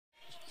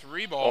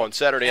ball. On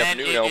Saturday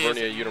afternoon,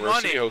 Alvernia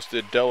University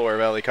hosted Delaware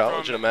Valley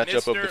College in a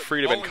matchup of the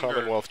Freedom and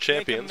Commonwealth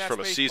champions from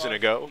a season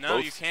ago.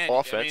 Both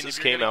offenses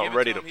came out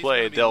ready to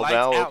play. Del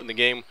Val opened the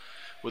game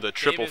with a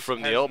triple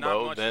from the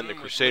elbow. Then the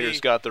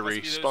Crusaders got the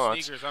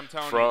response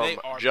from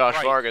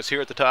Josh Vargas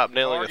here at the top,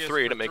 nailing a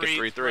three to make it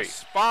 3-3.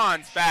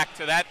 Responds back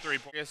to that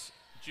three-point.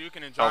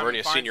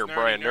 Alvernia senior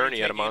Brian Nerney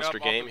had a monster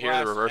game. Here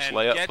the reverse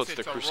layup puts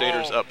the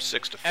Crusaders up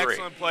 6-3.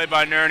 Excellent play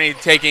by Nerney,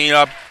 taking it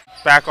up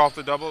back off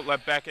the double,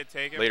 let Beckett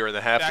take it. Later in the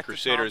half, the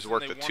Crusaders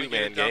worked the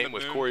two-man game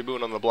with Cory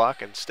Boone on the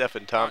block and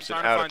Stephen Thompson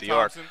out at the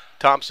arc.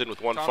 Thompson,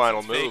 with one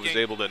final move, is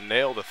able to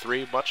nail the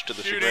three, much to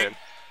the chagrin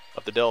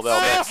of the Del Val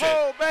bench.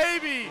 Oh,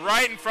 baby!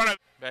 Right in front of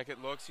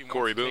Beckett looks.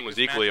 Cory Boone was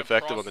equally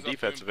effective on the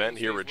defensive end,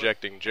 here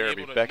rejecting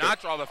Jeremy Beckett.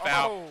 Not draw the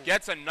foul.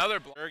 Gets another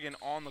Bergen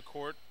on the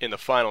court. In the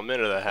final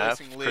minute of the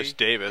half, Chris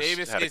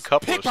Davis had a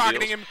couple of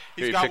steals. Here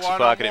he picks a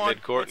pocket at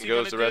midcourt and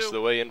goes the rest of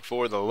the way in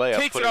for the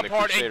layup, putting the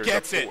Crusaders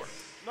up 4.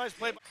 Nice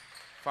play.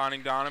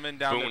 Finding Donovan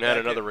down. Boone had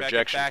another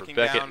rejection for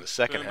Beckett in the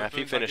second half.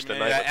 He finished the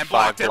night with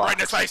 5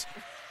 blocks.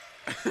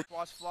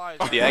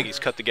 The Aggies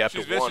cut the gap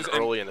to 1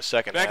 early in the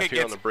second half.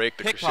 Here on the break,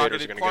 the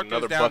Crusaders are going to get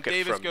another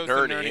bucket from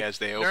Nerney as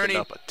they open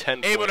up a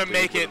 10-point lead with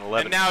an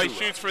 11-2 and now he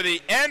shoots for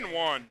the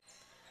N1.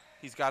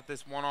 He's got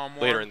this one-on-one.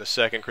 Later in the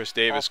second, Chris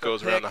Davis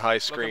goes around the high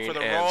screen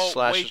and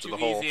slashes to the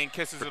hole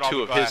for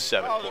 2 of his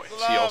 7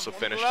 points. He also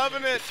finished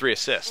with 3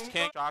 assists.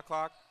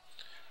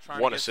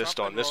 1 assist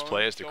on this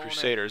play as the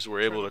Crusaders were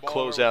able to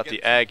close out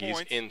the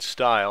Aggies in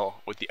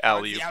style with the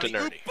alley-oop to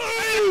Nerney.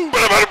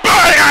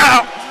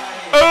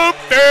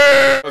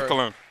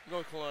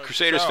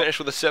 Crusaders finished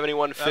with a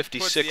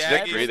 71-56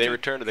 victory. They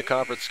return to the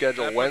conference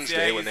schedule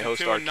Wednesday when they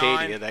host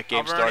Arcadia. That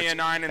game starts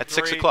at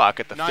 6 o'clock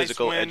at the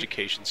Physical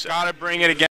Education Center. Gotta bring it again.